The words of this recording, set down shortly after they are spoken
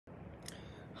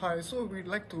Hi, so we'd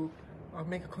like to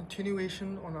make a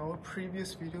continuation on our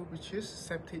previous video, which is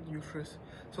septate uterus.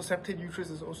 So septate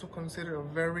uterus is also considered a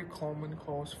very common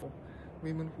cause for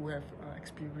women who have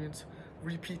experienced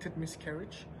repeated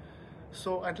miscarriage.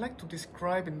 So I'd like to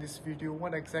describe in this video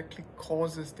what exactly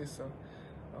causes this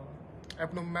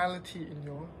abnormality in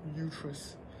your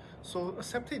uterus. So a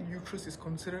septate uterus is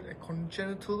considered a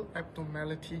congenital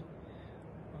abnormality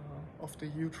of the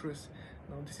uterus.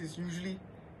 Now this is usually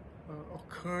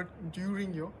occurred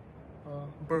during your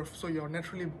birth, so you're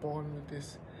naturally born with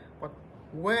this, but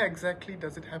where exactly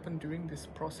does it happen during this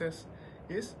process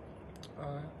is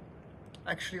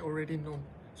actually already known.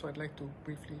 So I'd like to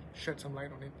briefly shed some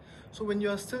light on it. So when you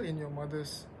are still in your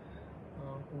mother's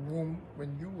womb,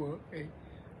 when you were a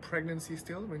pregnancy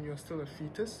still, when you're still a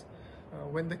fetus,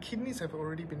 when the kidneys have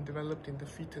already been developed in the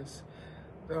fetus,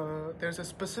 there's a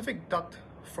specific duct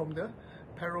from the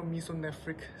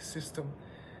paramesonephric system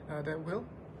that will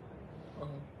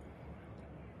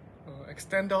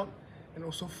extend out and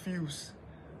also fuse,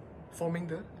 forming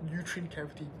the uterine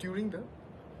cavity during the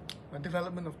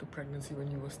development of the pregnancy. When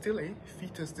you were still a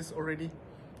fetus, this already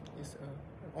is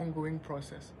an ongoing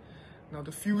process. Now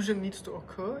the fusion needs to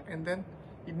occur, and then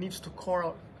it needs to core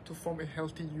out to form a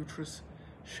healthy uterus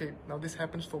shape. Now this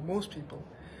happens for most people.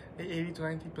 80 to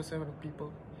 90% of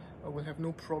people will have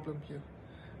no problem here,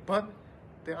 but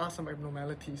there are some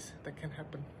abnormalities that can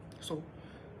happen. So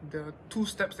the two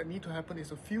steps that need to happen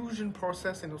is a fusion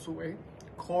process and also a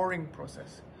coring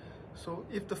process. So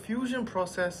if the fusion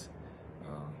process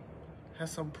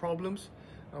has some problems,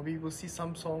 we will see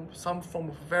some form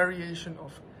of variation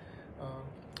of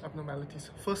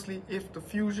abnormalities. Firstly, if the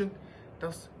fusion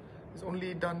is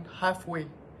only done halfway,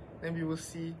 then we will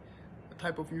see a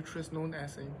type of uterus known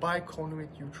as a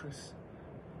biconate uterus,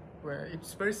 where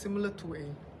it's very similar to a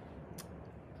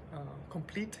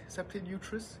complete septate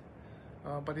uterus,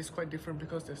 but it's quite different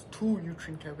because there's two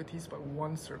uterine cavities but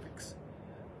one cervix.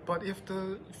 But if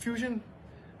the fusion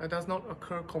does not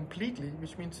occur completely,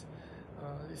 which means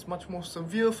it's much more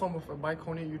severe form of a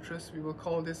biconate uterus, we will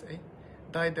call this a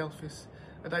didelphys.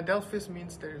 A didelphys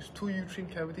means there is two uterine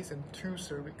cavities and two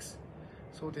cervix.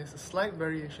 So there's a slight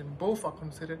variation. Both are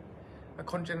considered a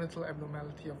congenital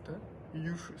abnormality of the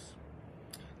uterus.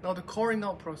 Now the coring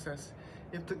out process,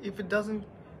 if it doesn't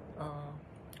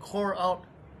core out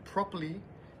properly,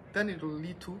 then it will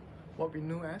lead to what we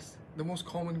know as the most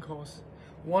common cause,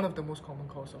 one of the most common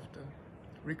cause of the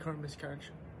recurrent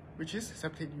miscarriage, which is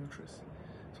septate uterus.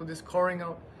 So this coring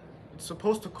out, it's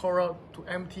supposed to core out to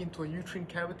empty into a uterine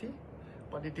cavity,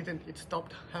 but it didn't. It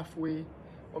stopped halfway,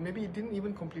 or maybe it didn't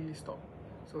even completely stop.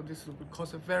 So this would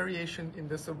cause a variation in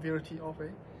the severity of a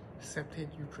septate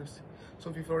uterus.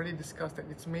 So we've already discussed that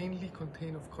it's mainly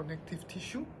contained of connective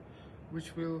tissue,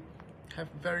 which will have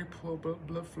very poor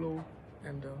blood flow,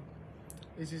 and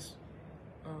it is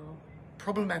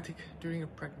problematic during a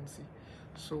pregnancy.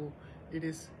 So it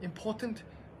is important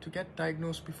to get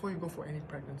diagnosed before you go for any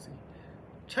pregnancy.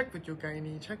 Check with your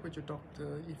gynae, check with your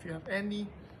doctor if you have any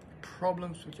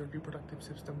problems with your reproductive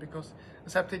system, because a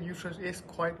septate uterus is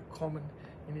quite common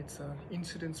in its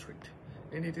incidence rate,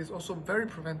 and it is also very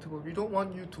preventable. We don't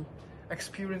want you to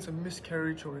experience a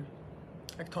miscarriage or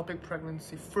ectopic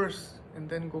pregnancy first and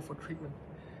then go for treatment.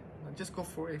 Just go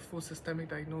for a full systemic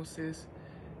diagnosis.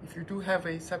 If you do have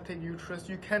a septate uterus,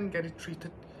 you can get it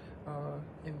treated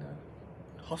in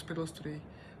hospitals today,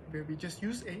 where we just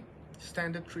use a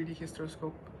standard 3D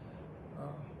hysteroscope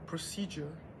procedure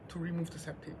to remove the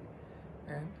septate,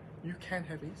 and you can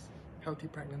have a healthy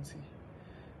pregnancy.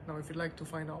 Now, if you'd like to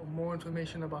find out more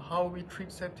information about how we treat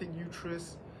septate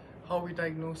uterus, how we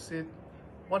diagnose it,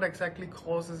 what exactly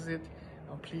causes it,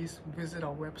 please visit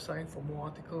our website for more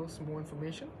articles, more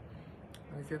information.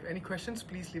 If you have any questions,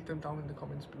 please leave them down in the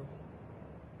comments below.